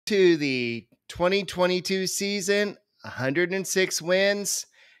to the 2022 season, 106 wins.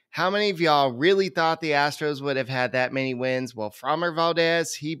 How many of y'all really thought the Astros would have had that many wins? Well, Framber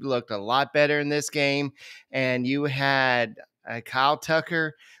Valdez, he looked a lot better in this game. And you had Kyle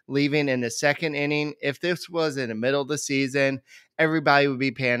Tucker leaving in the second inning. If this was in the middle of the season, everybody would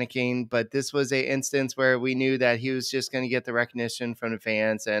be panicking. But this was an instance where we knew that he was just going to get the recognition from the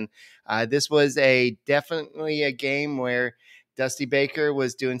fans. And this was definitely a game where Dusty Baker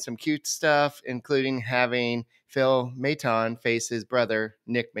was doing some cute stuff, including having Phil Maton face his brother,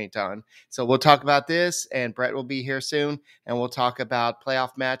 Nick Maton. So we'll talk about this, and Brett will be here soon, and we'll talk about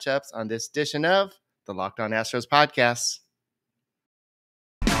playoff matchups on this edition of the Locked On Astros podcast.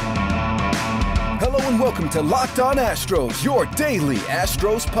 Hello and welcome to Locked On Astros, your daily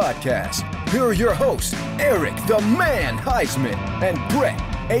Astros podcast. Here are your hosts, Eric the Man Huysman and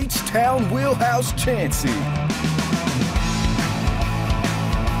Brett H-Town Wheelhouse Chancey.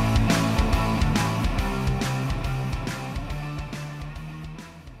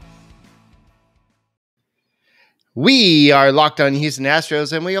 We are Locked On Houston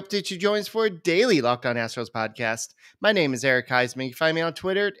Astros, and we hope that you join us for a daily Locked On Astros podcast. My name is Eric Huysman. You can find me on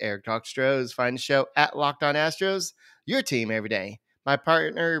Twitter at Eric Talk Stros. Find the show at Locked On Astros, your team every day. My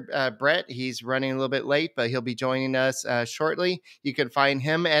partner, Brett, he's running a little bit late, but he'll be joining us shortly. You can find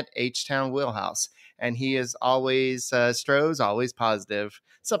him at H-Town Wheelhouse, and he is always Stros, always positive,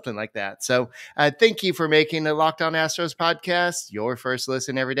 something like that. So thank you for making the Locked On Astros podcast your first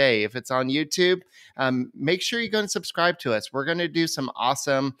listen every day. If it's on YouTube, make sure you go and subscribe to us. We're going to do some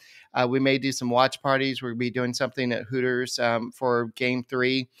awesome, we may do some watch parties. We'll be doing something at Hooters for Game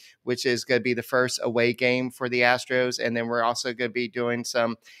 3, which is going to be the first away game for the Astros. And then we're also going to be doing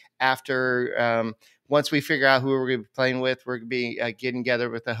some after, once we figure out who we're going to be playing with, we're going to be getting together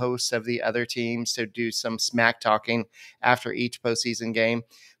with the hosts of the other teams to do some smack talking after each postseason game.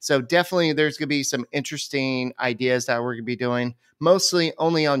 So definitely there's going to be some interesting ideas that we're going to be doing, mostly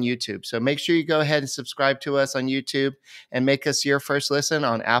only on YouTube. So make sure you go ahead and subscribe to us on YouTube and make us your first listen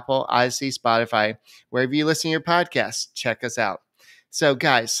on Apple, Odyssey, Spotify, wherever you listen to your podcast. Check us out. So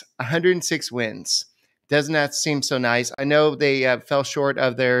guys, 106 wins. Doesn't that seem so nice? I know they fell short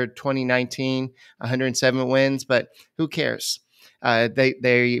of their 2019 107 wins, but who cares?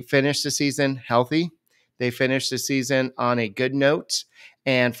 They finished the season healthy. They finished the season on a good note.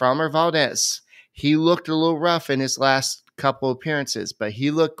 And Framber Valdez, he looked a little rough in his last couple appearances, but he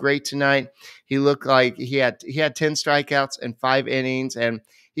looked great tonight. He looked like he had 10 strikeouts in 5 innings, and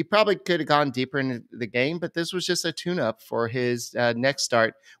he probably could have gone deeper into the game, but this was just a tune-up for his next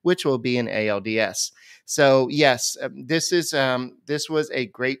start, which will be an ALDS. So yes, this was a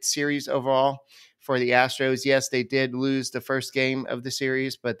great series overall for the Astros. Yes, they did lose the first game of the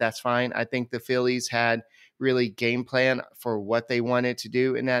series, but that's fine. I think the Phillies had really game plan for what they wanted to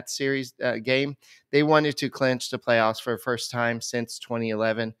do in that series game. They wanted to clinch the playoffs for the first time since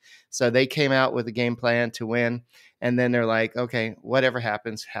 2011. So they came out with a game plan to win. And then they're like, okay, whatever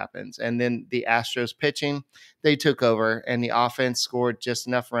happens, happens. And then the Astros pitching, they took over, and the offense scored just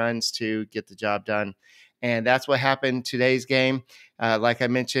enough runs to get the job done. And that's what happened today's game. Like I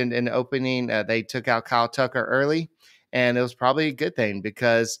mentioned in the opening, they took out Kyle Tucker early. And it was probably a good thing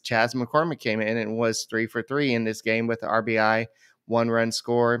because Chas McCormick came in and was 3 for 3 in this game with the RBI, 1-run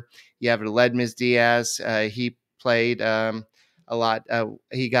score. You have Ledmus Diaz. He played a lot.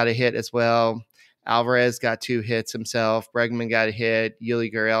 He got a hit as well. Alvarez got 2 hits himself. Bregman got a hit.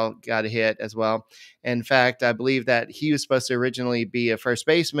 Yuli Gurriel got a hit as well. In fact, I believe that he was supposed to originally be a first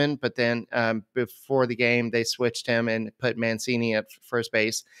baseman, but then before the game, they switched him and put Mancini at first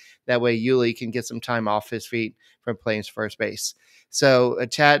base. That way, Yuli can get some time off his feet from playing first base. So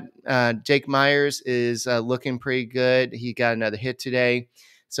Jake Myers is looking pretty good. He got another hit today.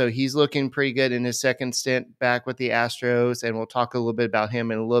 So he's looking pretty good in his second stint back with the Astros, and we'll talk a little bit about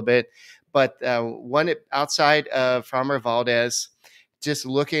him in a little bit. But one outside of Framber Valdez, just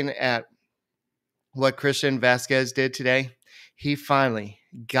looking at what Christian Vasquez did today, he finally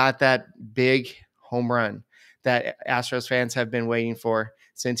got that big home run that Astros fans have been waiting for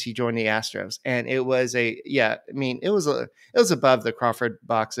since he joined the Astros. And it was it was above the Crawford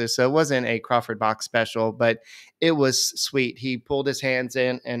boxes. So it wasn't a Crawford box special, but it was sweet. He pulled his hands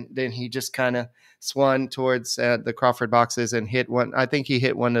in, and then he just kind of swung towards the Crawford boxes and hit one. I think he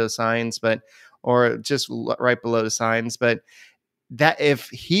hit one of the signs, or just right below the signs. But that if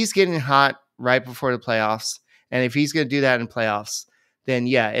he's getting hot right before the playoffs, and if he's going to do that in playoffs, then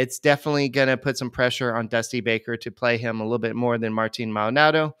yeah, it's definitely going to put some pressure on Dusty Baker to play him a little bit more than Martin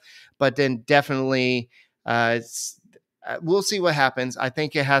Maldonado. But then definitely we'll see what happens. I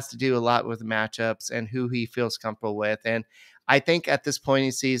think it has to do a lot with matchups and who he feels comfortable with. And I think at this point in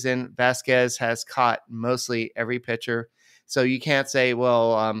the season, Vasquez has caught mostly every pitcher. So you can't say,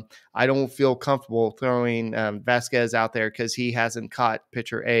 well, I don't feel comfortable throwing Vasquez out there because he hasn't caught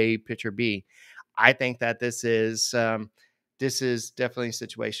pitcher A, pitcher B. I think that this is definitely a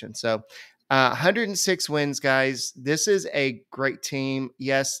situation. So 106 wins, guys. This is a great team.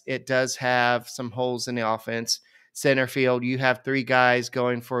 Yes, it does have some holes in the offense. Center field, you have three guys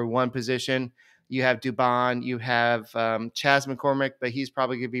going for one position. You have Dubon, you have Chas McCormick, but he's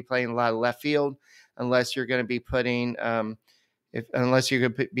probably going to be playing a lot of left field unless you're going to be putting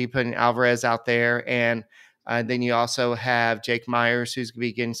Alvarez out there. And then you also have Jake Myers, who's going to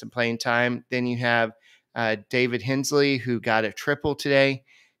be getting some playing time. Then you have David Hensley, who got a triple today.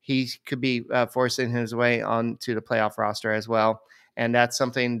 He could be forcing his way onto the playoff roster as well. And that's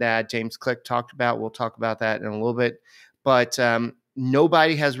something that James Click talked about. We'll talk about that in a little bit. But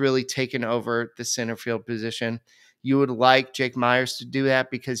nobody has really taken over the center field position. You would like Jake Myers to do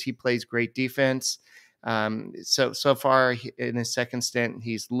that because he plays great defense. So far in his second stint,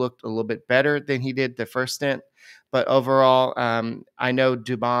 he's looked a little bit better than he did the first stint. But overall, I know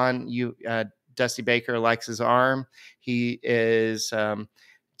Dubon, Dusty Baker likes his arm. He is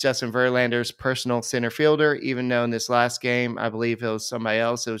Justin Verlander's personal center fielder, even though in this last game, I believe it was somebody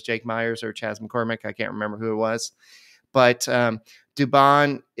else. It was Jake Myers or Chas McCormick. I can't remember who it was. But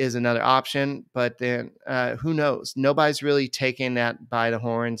Dubon is another option. But then who knows? Nobody's really taken that by the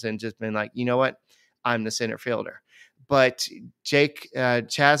horns and just been like, you know what? I'm the center fielder. But Chas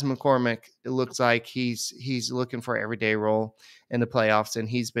McCormick, it looks like he's looking for an everyday role in the playoffs, and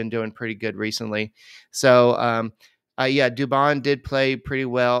he's been doing pretty good recently. So, Dubon did play pretty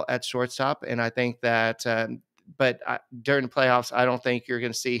well at shortstop, and I think that but during the playoffs, I don't think you're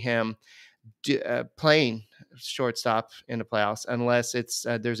going to see him playing shortstop in the playoffs unless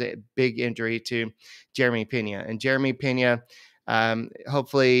there's a big injury to Jeremy Pena. And Jeremy Pena,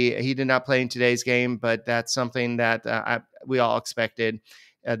 hopefully he did not play in today's game, but that's something that we all expected.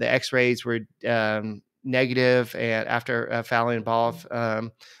 The X-rays were negative and after fouling the ball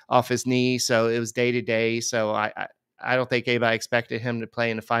off his knee, so it was day to day. So I don't think anybody expected him to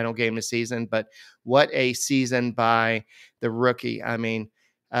play in the final game of the season, but what a season by the rookie. I mean,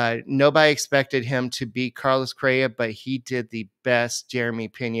 nobody expected him to beat Carlos Correa, but he did the best Jeremy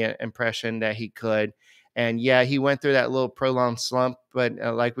Pena impression that he could. And yeah, he went through that little prolonged slump, but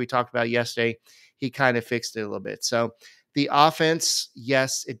like we talked about yesterday, he kind of fixed it a little bit. So the offense,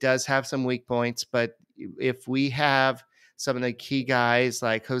 yes, it does have some weak points, but if we have some of the key guys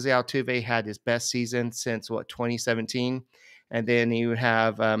like Jose Altuve had his best season since 2017. And then you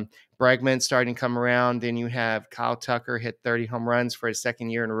have Bregman starting to come around. Then you have Kyle Tucker hit 30 home runs for his second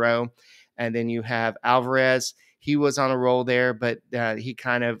year in a row. And then you have Alvarez. He was on a roll there, but he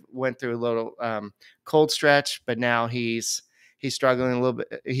kind of went through a little cold stretch, but now he's struggling a little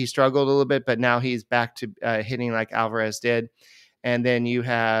bit. He struggled a little bit, but now he's back to hitting like Alvarez did. And then you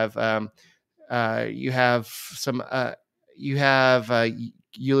have Yuli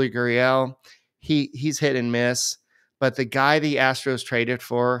Gurriel. He's hit and miss, but the guy the Astros traded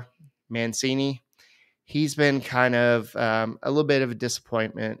for, Mancini, he's been kind of a little bit of a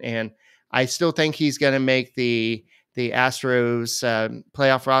disappointment, and I still think he's going to make the Astros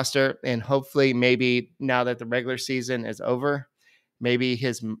playoff roster, and hopefully maybe now that the regular season is over, maybe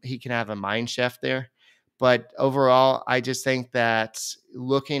he can have a mind shift there. But overall, I just think that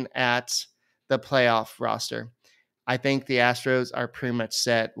looking at the playoff roster, I think the Astros are pretty much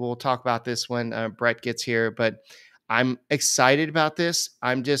set. We'll talk about this when Brett gets here, but I'm excited about this.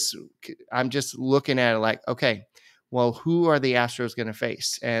 I'm just looking at it like, okay, well, who are the Astros going to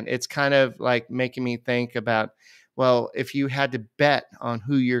face? And it's kind of like making me think about, well, if you had to bet on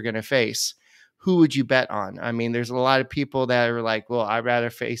who you're going to face, who would you bet on? I mean, there's a lot of people that are like, well, I'd rather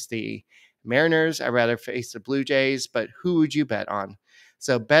face the Mariners. I'd rather face the Blue Jays, but who would you bet on?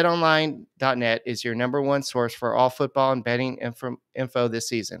 So betonline.net is your number one source for all football and betting info this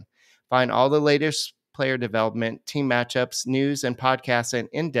season. Find all the latest player development, team matchups, news, and podcasts, and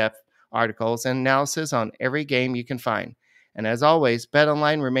in-depth articles and analysis on every game you can find. And as always,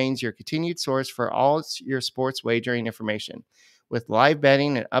 BetOnline remains your continued source for all your sports wagering information, with live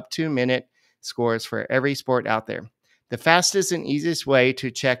betting and up-to-minute scores for every sport out there. The fastest and easiest way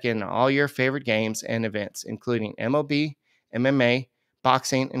to check in all your favorite games and events, including MLB, MMA,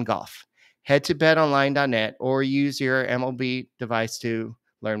 boxing, and golf. Head to betonline.net or use your MLB device to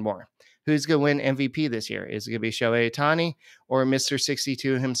learn more. Who's going to win MVP this year? Is it going to be Shohei Ohtani or Mr.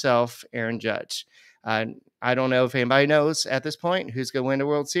 62 himself, Aaron Judge? I don't know if anybody knows at this point who's going to win the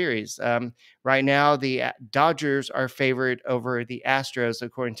World Series. Right now, the Dodgers are favored over the Astros,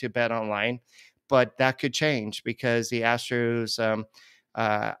 according to BetOnline. but that could change because the Astros,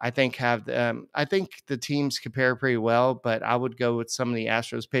 I think I think the teams compare pretty well, but I would go with some of the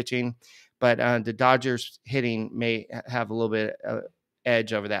Astros pitching, but the Dodgers hitting may have a little bit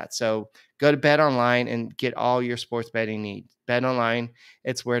edge over that. So go to Bet Online and get all your sports betting needs. Bet Online,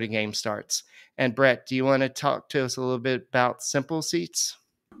 it's where the game starts. And Brett, do you want to talk to us a little bit about Simple Seats?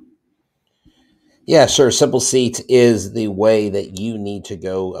 Yeah, sure. Simple Seats is the way that you need to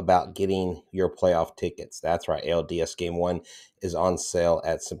go about getting your playoff tickets. That's right. ALDS Game 1 is on sale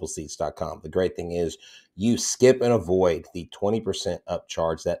at simpleseats.com. The great thing is you skip and avoid the 20%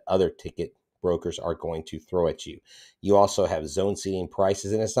 upcharge that other ticket brokers are going to throw at you. You also have zone seating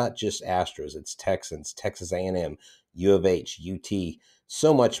prices, and it's not just Astros. It's Texans, Texas A&M, U of H, UT,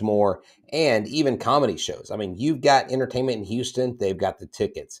 so much more, and even comedy shows. I mean, you've got entertainment in Houston. They've got the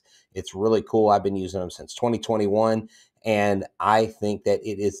tickets. It's really cool. I've been using them since 2021, and I think that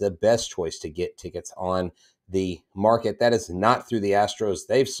it is the best choice to get tickets on the market. That is not through the Astros.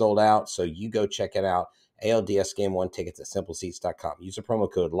 They've sold out, so you go check it out. ALDS Game 1 tickets at simpleseats.com. Use the promo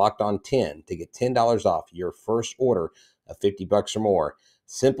code LOCKEDON10 to get $10 off your first order of $50 or more.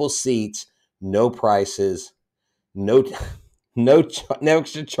 Simple Seats, no prices, no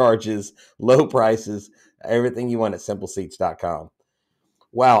extra charges, low prices, everything you want at simpleseats.com.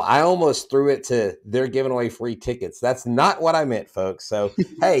 Wow, I almost threw it to they're giving away free tickets. That's not what I meant, folks. So,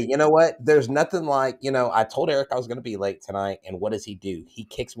 hey, you know what? There's nothing like, I told Eric I was going to be late tonight, and what does he do? He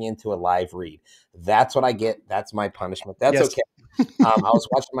kicks me into a live read. That's what I get. That's my punishment. That's Yes. okay. I was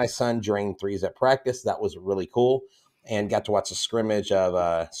watching my son drain threes at practice. That was really cool, and got to watch a scrimmage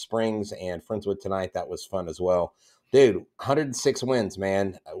of Springs and Friendswood tonight. That was fun as well. Dude, 106 wins,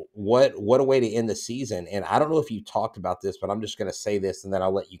 man. What a way to end the season. And I don't know if you talked about this, but I'm just going to say this, and then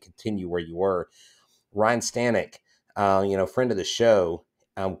I'll let you continue where you were. Ryan Stanek, friend of the show,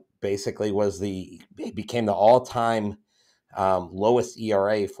 basically became the all-time lowest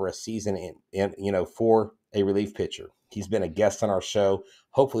ERA for a season for a relief pitcher. He's been a guest on our show.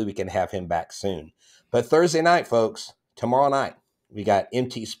 Hopefully we can have him back soon. But Thursday night, folks, tomorrow night, we got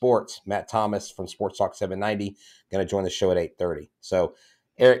MT Sports, Matt Thomas from Sports Talk 790, going to join the show at 8:30. So,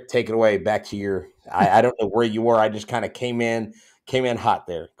 Eric, take it away. Back to your. I don't know where you were. I just kind of came in hot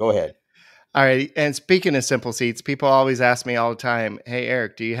there. Go ahead. All right. And speaking of Simple Seats, people always ask me all the time, "Hey,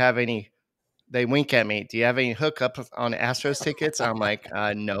 Eric, do you have any?" They wink at me. Do you have any hookup on Astros tickets? I'm like,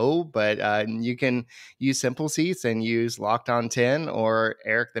 no, but you can use Simple Seats and use Locked On 10 or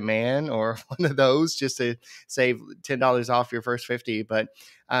Eric the Man or one of those just to save $10 off your first 50. But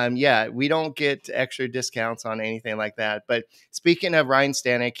yeah, we don't get extra discounts on anything like that. But speaking of Ryan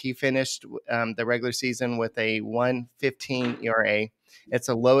Stanek, he finished the regular season with a 1.15 ERA. It's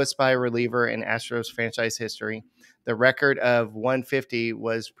the lowest by a reliever in Astros franchise history. The record of 150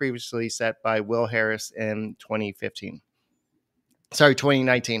 was previously set by Will Harris in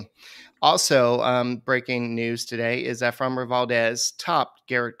 2019. Also, breaking news today is that Framber Valdez topped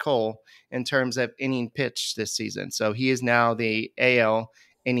Garrett Cole in terms of inning pitched this season. So he is now the AL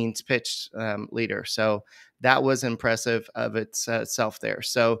innings pitched leader. So that was impressive of itself there.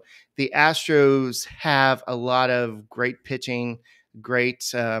 So the Astros have a lot of great pitching, great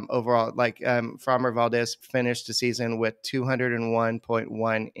overall. Like Framber Valdez finished the season with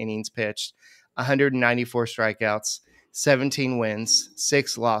 201.1 innings pitched, 194 strikeouts, 17 wins,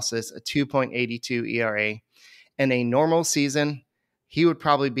 6 losses, a 2.82 ERA. In a normal season, he would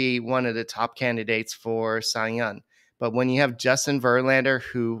probably be one of the top candidates for Cy Young. But when you have Justin Verlander,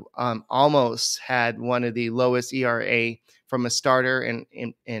 who almost had one of the lowest ERA from a starter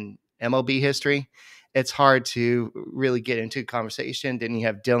in MLB history, it's hard to really get into a conversation. Then you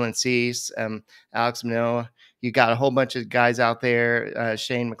have Dylan Cease, Alex Manoah. You got a whole bunch of guys out there,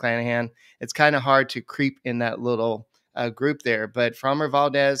 Shane McClanahan. It's kind of hard to creep in that little group there. But Framber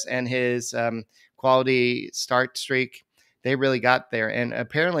Valdez and his quality start streak, they really got there. And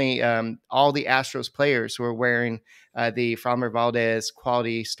apparently all the Astros players who are wearing the Framber Valdez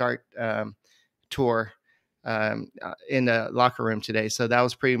quality start tour in the locker room today. So that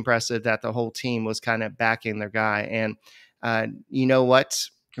was pretty impressive that the whole team was kind of backing their guy. And you know what?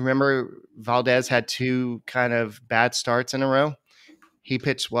 Remember, Valdez had 2 kind of bad starts in a row. He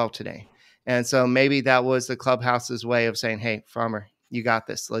pitched well today. And so maybe that was the clubhouse's way of saying, hey, Framber, you got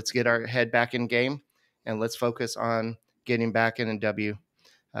this. Let's get our head back in game and let's focus on getting back in a W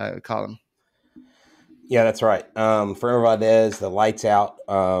column. Yeah, that's right. Framber Valdez, the lights out,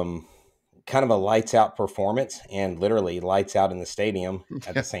 kind of a lights out performance, and literally lights out in the stadium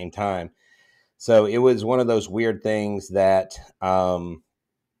at the same time. So it was one of those weird things that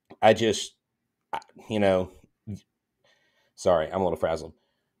I just, sorry, I'm a little frazzled.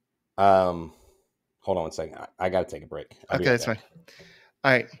 Hold on one second. I got to take a break. I'll be Okay, right that's back. fine.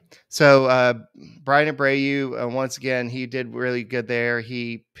 All right. So Brian Abreu, once again, he did really good there.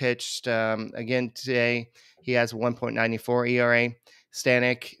 He pitched again today. He has 1.94 ERA.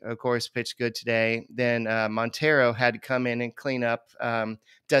 Stanek, of course, pitched good today. Then Montero had to come in and clean up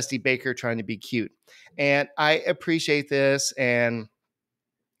Dusty Baker trying to be cute. And I appreciate this. And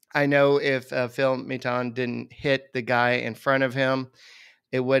I know if Phil Miton didn't hit the guy in front of him,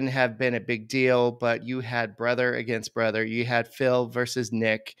 it wouldn't have been a big deal, but you had brother against brother. You had Phil versus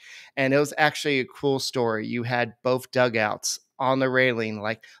Nick, and it was actually a cool story. You had both dugouts on the railing,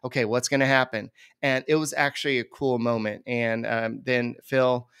 like, okay, what's going to happen? And it was actually a cool moment. And then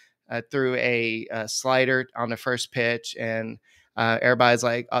Phil threw a slider on the first pitch, and everybody's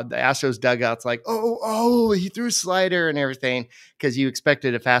like, the Astros dugouts, like, oh, he threw a slider and everything, because you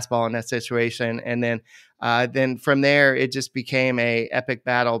expected a fastball in that situation. And then from there, it just became a epic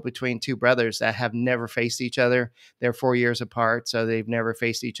battle between two brothers that have never faced each other. They're 4 years apart, so they've never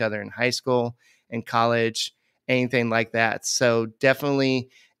faced each other in high school, in college, anything like that. So definitely,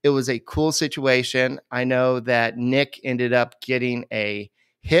 it was a cool situation. I know that Nick ended up getting a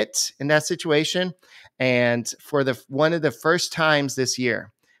hit in that situation, and for the one of the first times this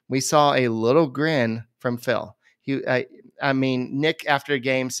year, we saw a little grin from Phil. I mean, Nick after the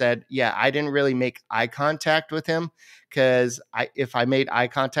game said, yeah, I didn't really make eye contact with him, because if I made eye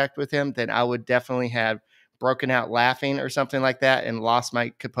contact with him, then I would definitely have broken out laughing or something like that and lost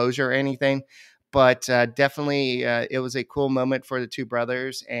my composure or anything. But definitely, it was a cool moment for the two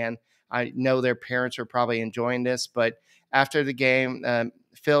brothers. And I know their parents were probably enjoying this. But after the game,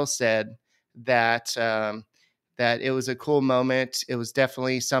 Phil said that that it was a cool moment. It was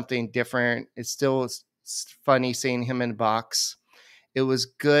definitely something different. It's still funny seeing him in the box. It was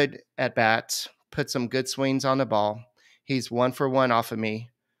good at bat, put some good swings on the ball. He's 1-for-1 off of me.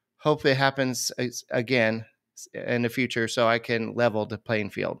 Hope it happens again in the future so I can level the playing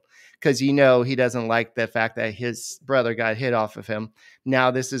field. Because he doesn't like the fact that his brother got hit off of him.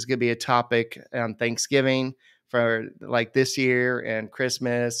 Now this is going to be a topic on Thanksgiving for like this year and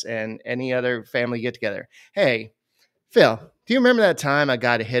Christmas and any other family get together. Hey, Phil, do you remember that time I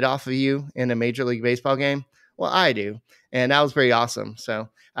got a hit off of you in a Major League Baseball game? Well, I do. And that was pretty awesome. So,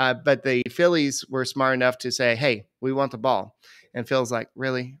 but the Phillies were smart enough to say, hey, we want the ball. And Phil's like,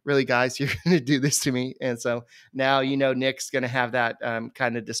 really, guys, you're going to do this to me? And so now, Nick's going to have that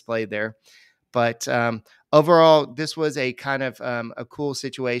kind of displayed there. But overall, this was a kind of a cool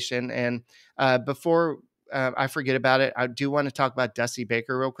situation. And before I forget about it, I do want to talk about Dusty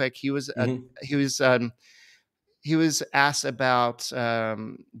Baker real quick. He was asked about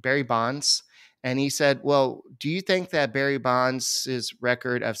Barry Bonds, and he said, well, do you think that Barry Bonds'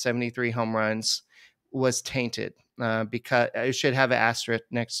 record of 73 home runs was tainted? Because it should have an asterisk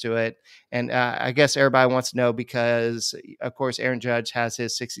next to it. And I guess everybody wants to know because, of course, Aaron Judge has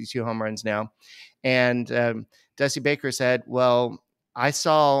his 62 home runs now. And Dusty Baker said, well, I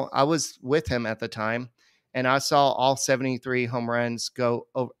was with him at the time, and I saw all 73 home runs go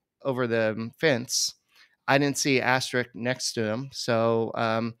over the fence. I didn't see asterisk next to them. So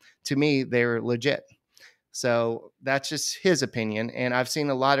to me, they're legit. So that's just his opinion. And I've seen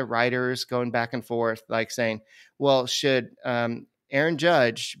a lot of writers going back and forth, like saying, well, should Aaron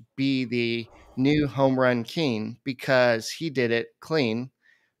Judge be the new home run king because he did it clean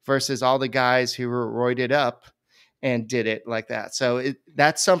versus all the guys who were roided up and did it like that. So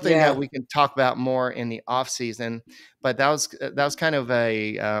that's something that we can talk about more in the off season. But that was kind of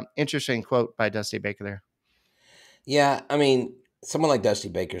a interesting quote by Dusty Baker there. Yeah, I mean, someone like Dusty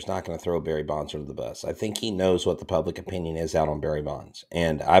Baker's not going to throw Barry Bonds under the bus. I think he knows what the public opinion is out on Barry Bonds,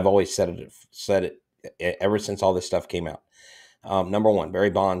 and I've always said it ever since all this stuff came out. Number one,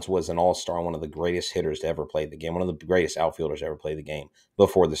 Barry Bonds was an all-star, one of the greatest hitters to ever play the game, one of the greatest outfielders to ever play the game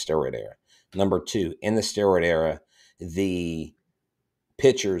before the steroid era. Number two, in the steroid era, the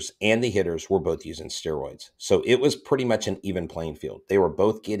pitchers and the hitters were both using steroids. So it was pretty much an even playing field. They were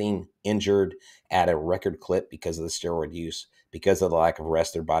both getting injured at a record clip because of the steroid use, because of the lack of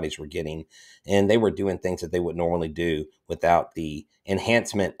rest their bodies were getting. And they were doing things that they would normally do without the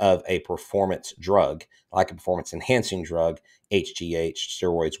enhancement of a performance drug, like a performance enhancing drug, HGH,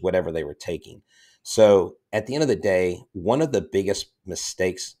 steroids, whatever they were taking. So at the end of the day, one of the biggest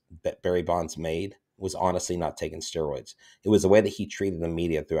mistakes that Barry Bonds made was honestly not taking steroids. It was the way that he treated the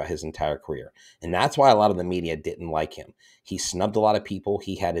media throughout his entire career. And that's why a lot of the media didn't like him. He snubbed a lot of people.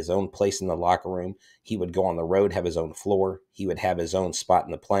 He had his own place in the locker room. He would go on the road, have his own floor. He would have his own spot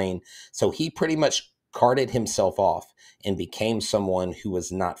in the plane. So he pretty much carted himself off and became someone who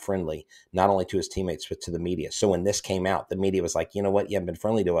was not friendly, not only to his teammates, but to the media. So when this came out, the media was like, you know what? You haven't been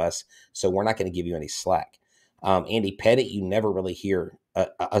friendly to us, so we're not going to give you any slack. Andy Pettit, you never really hear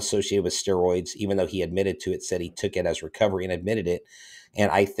associated with steroids, even though he admitted to it, said he took it as recovery and admitted it.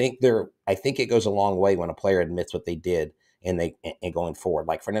 And I think it goes a long way when a player admits what they did and going forward.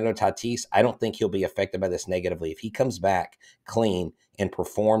 Like Fernando Tatis, I don't think he'll be affected by this negatively. If he comes back clean and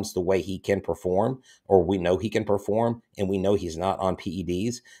performs the way he can perform, or we know he can perform, and we know he's not on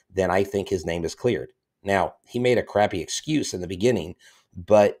PEDs, then I think his name is cleared. Now, he made a crappy excuse in the beginning,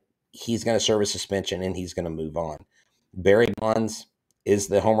 but he's going to serve a suspension and he's going to move on. Barry Bonds is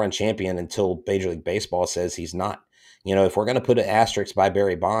the home run champion until Major League Baseball says he's not. You know, if we're going to put an asterisk by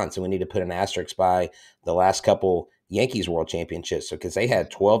Barry Bonds, and we need to put an asterisk by the last couple Yankees World Championships, because they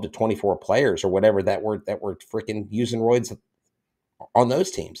had 12 to 24 players or whatever that were freaking using roids on those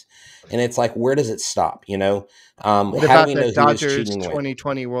teams. And it's like, where does it stop? You know, What how about do we the know who is Dodgers cheating with?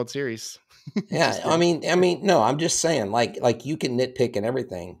 2020 World Series? Yeah, I mean, no, I'm just saying, like you can nitpick and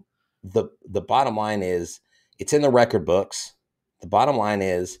everything. The bottom line is it's in the record books. The bottom line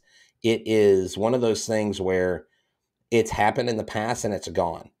is it is one of those things where it's happened in the past and it's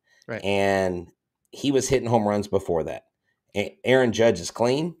gone. Right. And he was hitting home runs before that. Aaron Judge is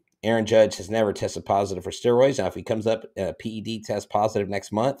clean. Aaron Judge has never tested positive for steroids. Now, if he comes up PED test positive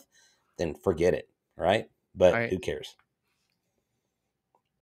next month, then forget it, right? But who cares?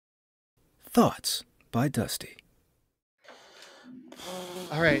 Thoughts by Dusty.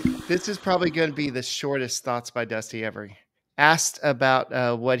 All right. This is probably going to be the shortest thoughts by Dusty ever. Asked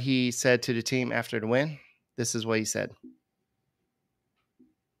about what he said to the team after the win. This is what he said.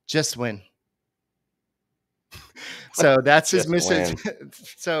 Just win. So that's his message.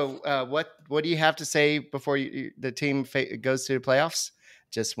 So what do you have to say before the team goes to the playoffs?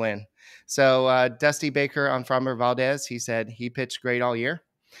 Just win. So Dusty Baker on Framber Valdez, he said he pitched great all year.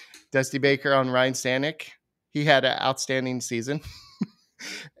 Dusty Baker on Ryan Stanek, he had an outstanding season.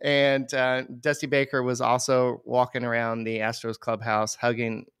 And Dusty Baker was also walking around the Astros clubhouse,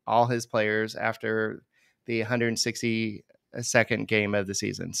 hugging all his players after the 162nd game of the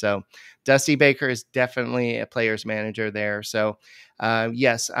season. So Dusty Baker is definitely a player's manager there. So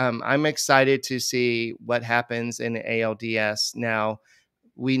yes, I'm excited to see what happens in the ALDS. Now,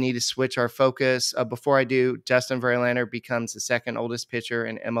 we need to switch our focus. Before I do, Justin Verlander becomes the second oldest pitcher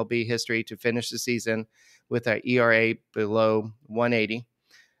in MLB history to finish the season with an ERA below 180.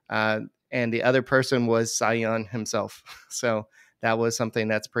 And the other person was Cy Young himself. So that was something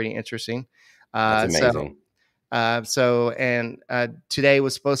that's pretty interesting. That's amazing. Today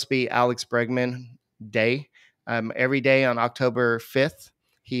was supposed to be Alex Bregman Day. Every day on October 5th,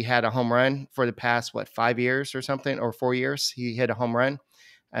 he had a home run for the past, 5 years or something, or 4 years. He hit a home run.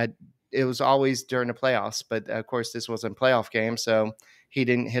 It was always during the playoffs, but of course this wasn't a playoff game, so he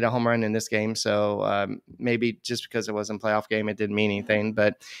didn't hit a home run in this game. So maybe just because it wasn't a playoff game, it didn't mean anything.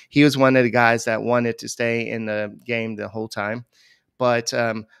 But he was one of the guys that wanted to stay in the game the whole time. But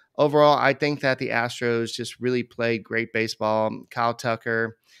overall, I think that the Astros just really played great baseball. Kyle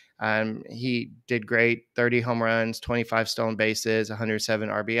Tucker, he did great. 30 home runs, 25 stolen bases, 107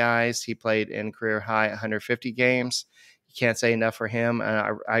 RBIs. He played in career high 150 games. Can't say enough for him.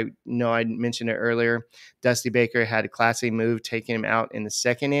 I know I mentioned it earlier. Dusty Baker had a classy move, taking him out in the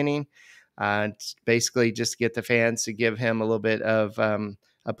second inning, basically just to get the fans to give him a little bit of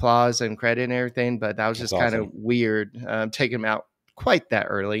applause and credit and everything. But that was just kind of weird, taking him out quite that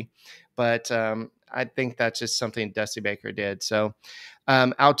early. But I think that's just something Dusty Baker did. So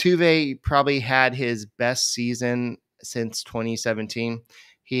Altuve probably had his best season since 2017.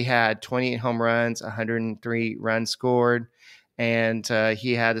 He had 28 home runs, 103 runs scored, and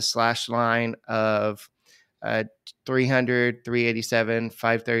he had a slash line of 300, 387,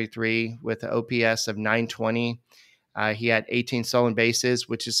 533 with an OPS of 920. He had 18 stolen bases,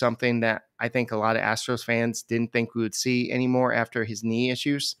 which is something that I think a lot of Astros fans didn't think we would see anymore after his knee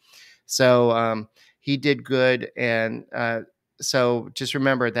issues. So he did good. And so just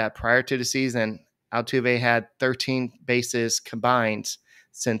remember that prior to the season, Altuve had 13 bases combined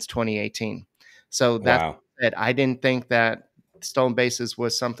since 2018. So that's it. I didn't think that stolen bases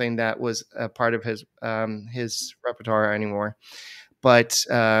was something that was a part of his repertoire anymore. But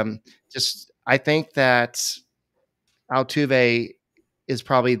I think that Altuve is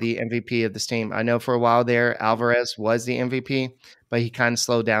probably the MVP of this team. I know for a while there, Alvarez was the MVP, but he kind of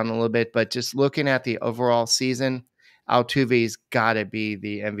slowed down a little bit. But just looking at the overall season, Altuve's got to be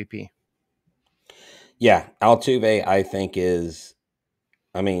the MVP. Yeah, Altuve, I think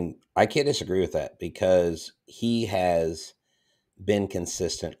I can't disagree with that because he has been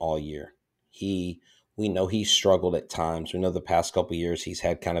consistent all year. He We know he's struggled at times. We know the past couple of years he's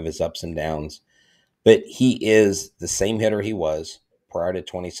had kind of his ups and downs. But he is the same hitter he was prior to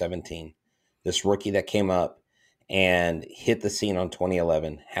 2017. This rookie that came up and hit the scene on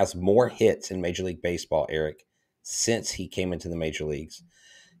 2011 has more hits in Major League Baseball, Eric, since he came into the major leagues.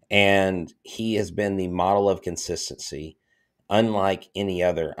 And he has been the model of consistency, unlike any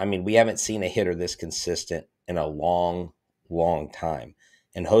other. I mean, we haven't seen a hitter this consistent in a long, long time.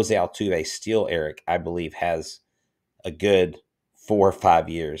 And Jose Altuve still, Eric, I believe, has a good 4 or 5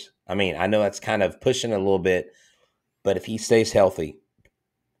 years. I mean, I know that's kind of pushing a little bit, but if he stays healthy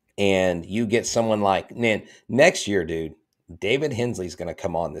and you get someone like, man, next year, dude, David Hensley's going to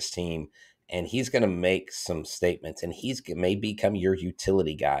come on this team and he's going to make some statements and he's may become your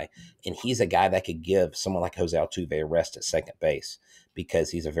utility guy. And he's a guy that could give someone like Jose Altuve a rest at second base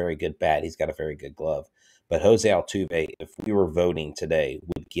because he's a very good bat. He's got a very good glove. But Jose Altuve, if we were voting today,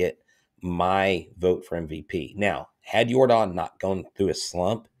 would get my vote for MVP. Now, had Jordan not gone through a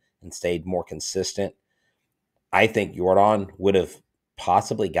slump and stayed more consistent, I think Jordan would have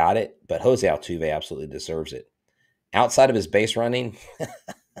possibly got it, but Jose Altuve absolutely deserves it. Outside of his base running,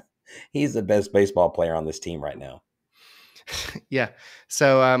 he's the best baseball player on this team right now. Yeah.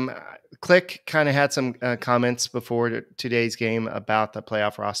 So Click kind of had some comments before today's game about the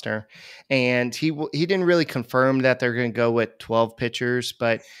playoff roster, and he didn't really confirm that they're going to go with 12 pitchers,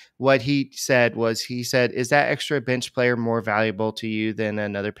 but what he said was, is that extra bench player more valuable to you than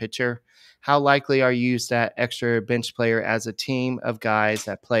another pitcher? How likely are you to use that extra bench player as a team of guys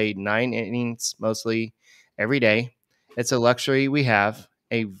that played 9 innings mostly every day? It's a luxury we have,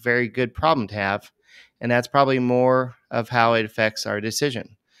 a very good problem to have. And that's probably more of how it affects our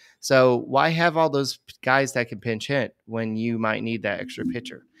decision. So why have all those guys that can pinch hit when you might need that extra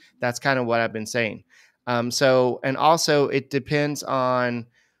pitcher? That's kind of what I've been saying. And also it depends on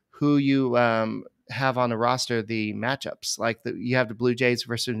who you have on the roster, the matchups. Like you have the Blue Jays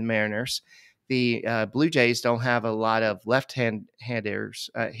versus the Mariners. The Blue Jays don't have a lot of left-hand hitters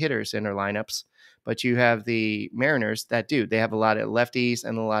in their lineups, but you have the Mariners that do. They have a lot of lefties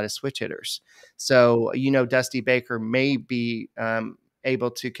and a lot of switch hitters. So, Dusty Baker may be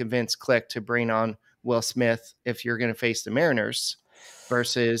able to convince Click to bring on Will Smith if you're going to face the Mariners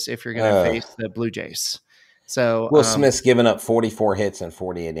versus if you're going to face the Blue Jays. So Will Smith's given up 44 hits in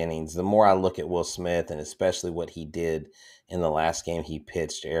 48 innings. The more I look at Will Smith and especially what he did in the last game he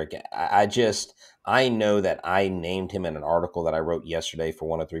pitched, Eric, I know that I named him in an article that I wrote yesterday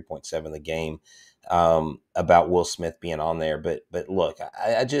for 103.7 The Game about Will Smith being on there. But look,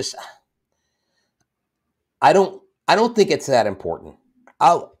 I don't think it's that important.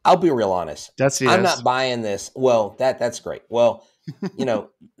 I'll be real honest. I'm not buying this. Well, that's great. Well,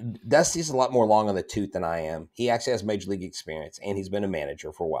 Dusty's a lot more long on the tooth than I am. He actually has major league experience and he's been a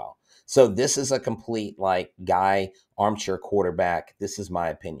manager for a while. So this is a complete guy, armchair quarterback. This is my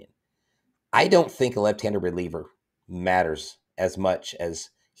opinion. I don't think a left-handed reliever matters as much as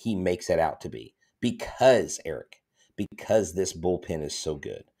he makes it out to be because this bullpen is so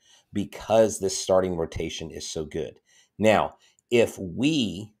good, because this starting rotation is so good. Now, if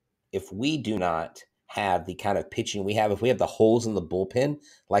we do not have the kind of pitching we have, if we have the holes in the bullpen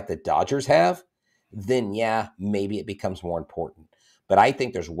like the Dodgers have, then yeah, maybe it becomes more important. But I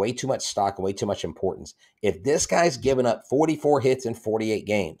think there's way too much stock, way too much importance. If this guy's given up 44 hits in 48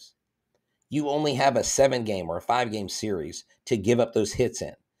 games, you only have a 7-game or a 5-game series to give up those hits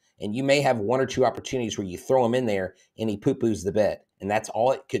in. And you may have 1 or 2 opportunities where you throw him in there and he poo-poos the bed. And that's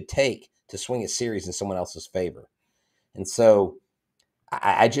all it could take to swing a series in someone else's favor. And so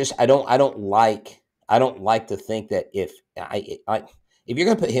I don't like to think that if you're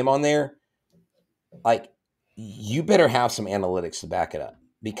going to put him on there, you better have some analytics to back it up,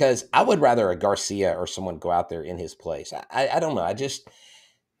 because I would rather a Garcia or someone go out there in his place. I don't know.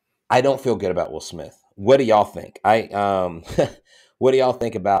 I don't feel good about Will Smith. What do y'all think? What do y'all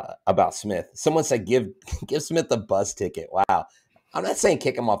think about Smith? Someone said give Smith the bus ticket. Wow. I'm not saying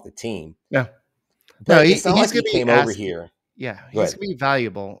kick him off the team. Yeah. But no, he's like he came over here. Yeah, he's going to be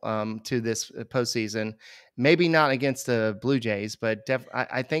valuable to this postseason. Maybe not against the Blue Jays, but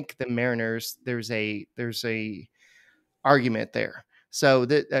I think the Mariners, there's a argument there. So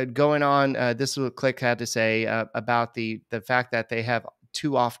going on, this is what Click had to say about the fact that they have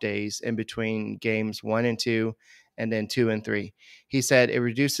 2 off days in between games 1 and 2, and then 2 and 3. He said it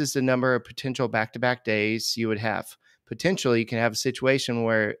reduces the number of potential back-to-back days you would have. Potentially, you can have a situation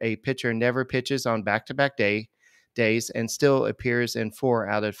where a pitcher never pitches on back-to-back days and still appears in 4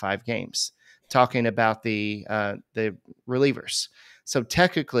 out of 5 games. Talking about the relievers. So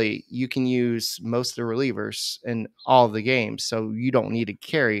technically, you can use most of the relievers in all of the games. So you don't need to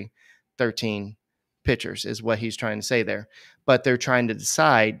carry 13 pitchers is what he's trying to say there. But they're trying to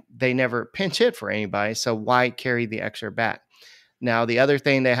decide they never pinch hit for anybody. So why carry the extra bat? Now, the other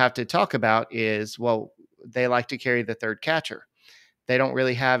thing they have to talk about is, well, they like to carry the third catcher. They don't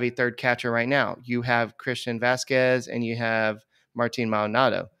really have a third catcher right now. You have Christian Vasquez and you have Martin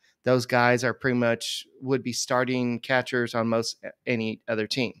Maldonado. Those guys are pretty much would be starting catchers on most any other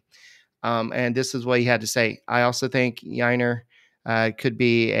team. And this is what he had to say. I also think Yiner could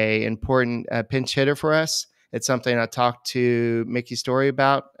be a important pinch hitter for us. It's something I talked to Mickey Story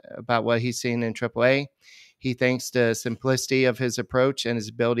about what he's seen in AAA. He thinks the simplicity of his approach and his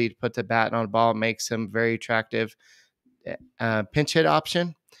ability to put the bat on the ball makes him very attractive pinch hit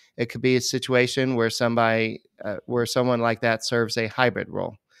option. It could be a situation where someone like that serves a hybrid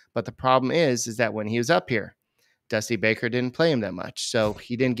role. But the problem is that when he was up here, Dusty Baker didn't play him that much, so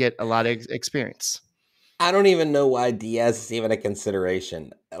he didn't get a lot of experience. I don't even know why Diaz is even a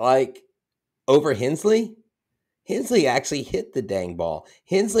consideration. Like, over Hensley? Hensley actually hit the dang ball.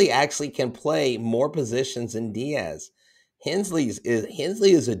 Hensley actually can play more positions than Diaz. Hensley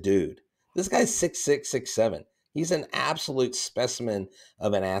is a dude. This guy's 6'6", 6'7". He's an absolute specimen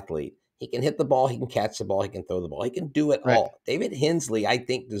of an athlete. He can hit the ball. He can catch the ball. He can throw the ball. He can do it all. David Hensley, I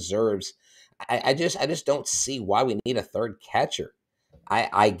think, deserves. I just don't see why we need a third catcher.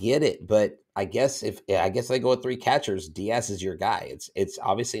 I get it, but I guess they go with three catchers, Diaz is your guy. It's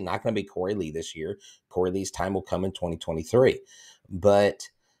obviously not going to be Corey Lee this year. Corey Lee's time will come in 2023, but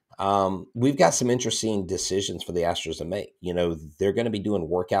we've got some interesting decisions for the Astros to make. You know, they're going to be doing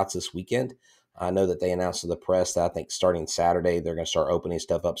workouts this weekend. I know that they announced to the press that I think starting Saturday, they're going to start opening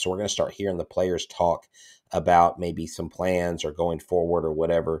stuff up. So we're going to start hearing the players talk about maybe some plans or going forward or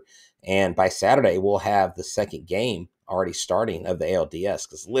whatever. And by Saturday, we'll have the second game already starting of the ALDS,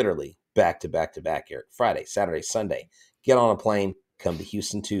 because literally back to back to back, Eric. Friday, Saturday, Sunday. Get on a plane, come to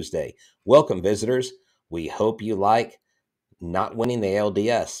Houston Tuesday. Welcome, visitors. We hope you like not winning the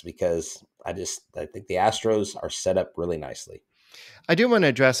ALDS, because I think the Astros are set up really nicely. I do want to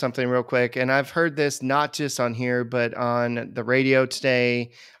address something real quick, and I've heard this not just on here, but on the radio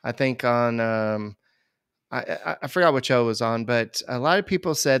today. I think on I forgot what show it was on, but a lot of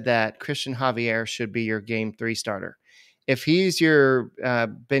people said that Christian Javier should be your Game 3 starter. If he's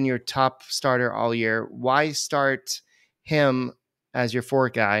been your top starter all year, why start him as your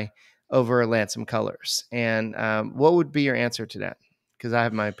fourth guy over Lance McCullers? And what would be your answer to that? Because I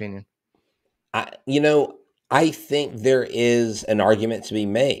have my opinion. I think there is an argument to be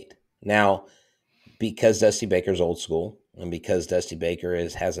made. Now, because Dusty Baker's old school and because Dusty Baker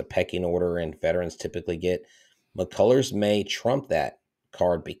has a pecking order and veterans typically get, McCullers may trump that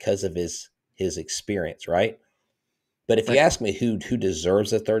card because of his experience, right? But if you ask me who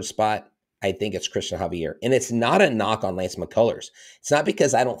deserves a third spot, I think it's Christian Javier. And it's not a knock on Lance McCullers. It's not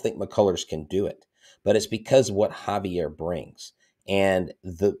because I don't think McCullers can do it, but it's because of what Javier brings. And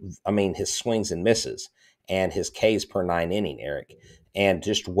his swings and misses and his Ks per 9 inning, Eric, and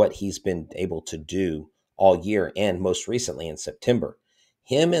just what he's been able to do all year and most recently in September.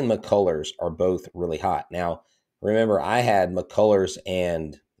 Him and McCullers are both really hot. Now, remember, I had McCullers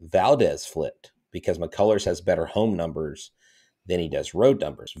and Valdez flipped because McCullers has better home numbers than he does road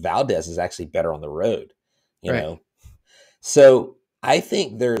numbers. Valdez is actually better on the road, you know. So I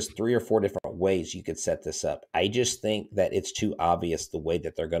think there's 3 or 4 different ways you could set this up. I just think that it's too obvious the way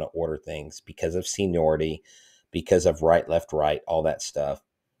that they're going to order things because of seniority, because of right, left, right, all that stuff.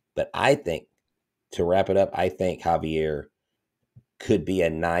 But I think, to wrap it up, I think Javier could be a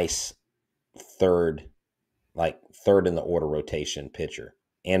nice third in the order rotation pitcher,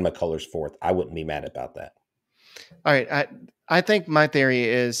 and McCullers fourth. I wouldn't be mad about that. All right. I think my theory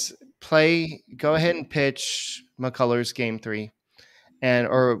is go ahead and pitch McCullers Game 3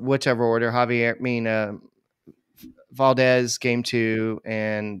 or whichever order. Valdez Game 2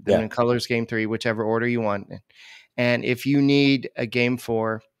 and then McCullers Game 3, whichever order you want. And if you need a Game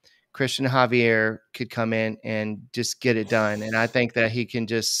 4, Christian Javier could come in and just get it done. And I think that he can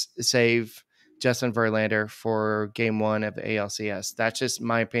just save Justin Verlander for Game 1 of the ALCS. That's just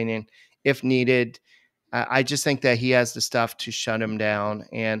my opinion. If needed, I just think that he has the stuff to shut him down.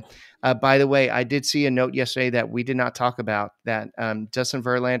 And by the way, I did see a note yesterday that we did not talk about, that Justin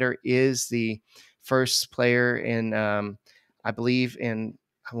Verlander is the first player in, I believe I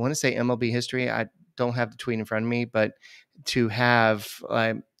want to say MLB history. I don't have the tweet in front of me, but to have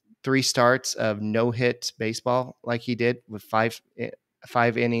 3 starts of no-hit baseball like he did with 5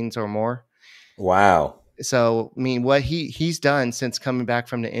 innings or more. Wow. So, I mean, what he's done since coming back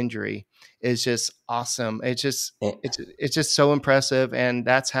from the injury is just awesome. Eh, It's just so impressive, and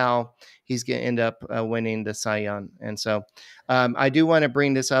that's how he's going to end up winning the Cy Young. And so, I do want to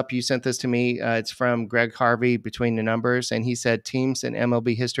bring this up. You sent this to me. It's from Greg Harvey, Between the Numbers, and he said teams in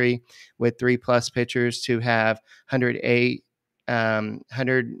MLB history with 3+ pitchers to have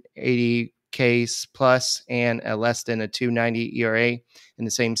 180 Ks plus and a less than a 2.90 ERA in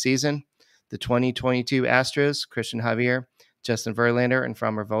the same season. The 2022 Astros, Christian Javier, Justin Verlander, and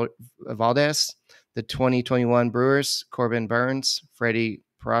Framber Valdez. The 2021 Brewers, Corbin Burns, Freddie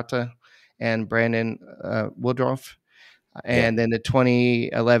Peralta, and Brandon Woodruff. yeah, And then the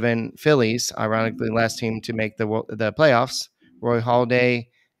 2011 Phillies, ironically, last team to make the playoffs, Roy Halladay,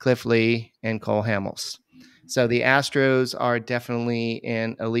 Cliff Lee, and Cole Hamels. So the Astros are definitely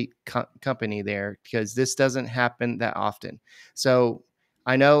an elite company there, because this doesn't happen that often. So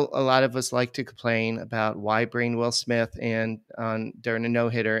I know a lot of us like to complain about why bring Will Smith in during a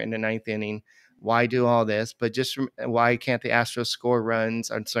no-hitter in the 9th inning. Why do all this? But why can't the Astros score runs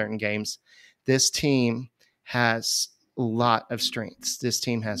on certain games? This team has a lot of strengths. This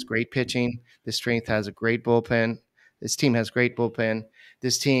team has great pitching. This strength has a great bullpen. This team has great bullpen.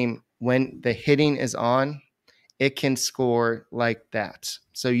 This team, when the hitting is on, it can score like that.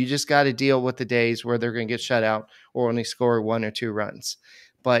 So you just got to deal with the days where they're going to get shut out or only score 1 or 2 runs.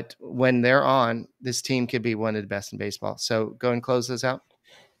 But when they're on, this team could be one of the best in baseball. So go and close this out.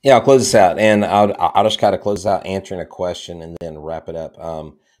 yeah. I'll close this out, and I'll just kind of close this out answering a question and then wrap it up.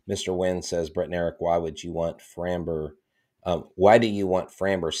 Mr. Wynn says, Brett and Eric, why would you want Framber? Why do you want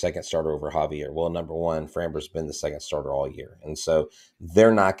Framber second starter over Javier? Well, number one, Framber's been the second starter all year, and so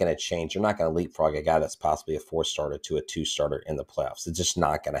they're not going to change. They're not going to leapfrog a guy that's possibly a 4 starter to a 2 starter in the playoffs. It's just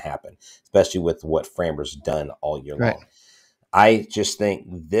not going to happen, especially with what Framber's done all year Right. long. I just think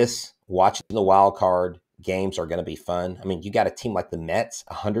watching the wild card games are going to be fun. I mean, you got a team like the Mets,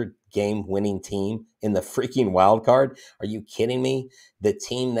 100-game winning team in the freaking wild card. Are you kidding me? The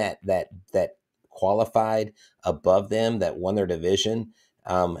team that qualified above them, that won their division,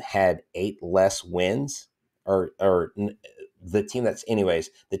 had 8 less wins, or the team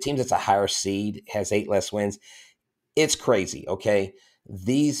that's a higher seed has 8 less wins. It's crazy. Okay.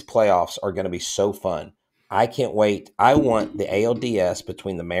 These playoffs are going to be so fun. I can't wait. I want the ALDS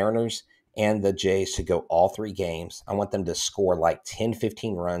between the Mariners and the Jays to go all 3 games. I want them to score like 10,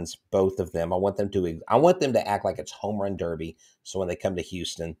 15 runs, both of them. I want them to act like it's home run derby. So when they come to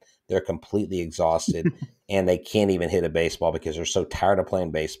Houston, they're completely exhausted and they can't even hit a baseball because they're so tired of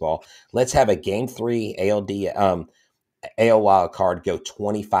playing baseball. Let's have a game 3 AL wild card go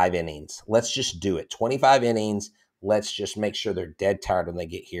 25 innings. Let's just do it. 25 innings. Let's just make sure they're dead tired when they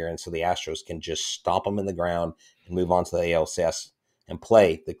get here. And so the Astros can just stomp them in the ground and move on to the ALCS and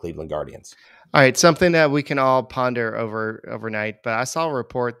play the Cleveland Guardians. All right, something that we can all ponder overnight. But I saw a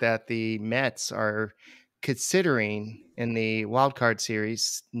report that the Mets are considering in the wild card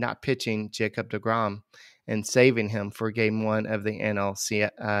series not pitching Jacob deGrom and saving him for Game 1 of the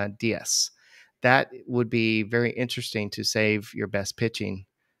NLCS. That would be very interesting to save your best pitcher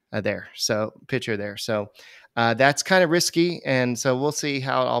there. So that's kind of risky, and so we'll see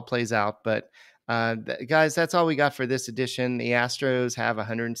how it all plays out. But guys, that's all we got for this edition. The Astros have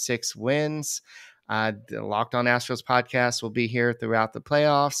 106 wins. The Locked On Astros podcast will be here throughout the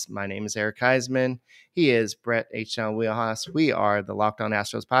playoffs. My name is Eric Huysman. He is Brett H. Wheelhouse. We are the Locked On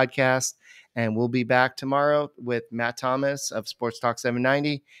Astros podcast, and we'll be back tomorrow with Matt Thomas of Sports Talk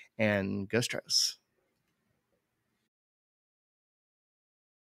 790 and Go Astros.